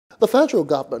The federal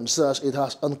government says it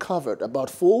has uncovered about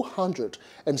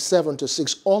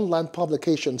 476 online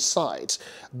publication sites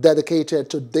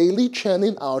dedicated to daily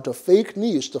churning out of fake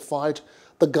news to fight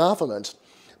the government.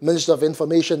 Minister of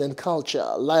Information and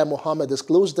Culture, Lai Mohammed,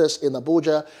 disclosed this in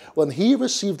Abuja when he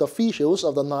received officials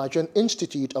of the Nigerian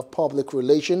Institute of Public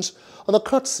Relations on a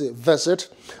courtesy visit.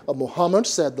 Mohammed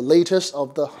said the latest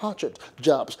of the hatchet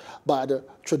jobs by the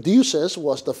traducers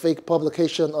was the fake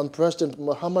publication on President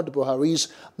Muhammad Buhari's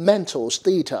mental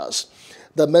status.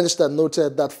 The minister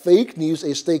noted that fake news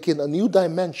is taking a new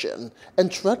dimension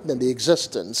and threatening the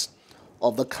existence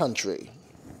of the country.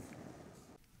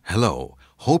 Hello.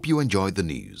 Hope you enjoyed the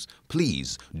news.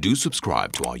 Please do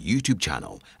subscribe to our YouTube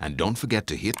channel and don't forget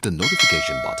to hit the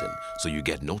notification button so you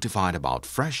get notified about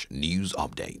fresh news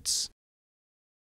updates.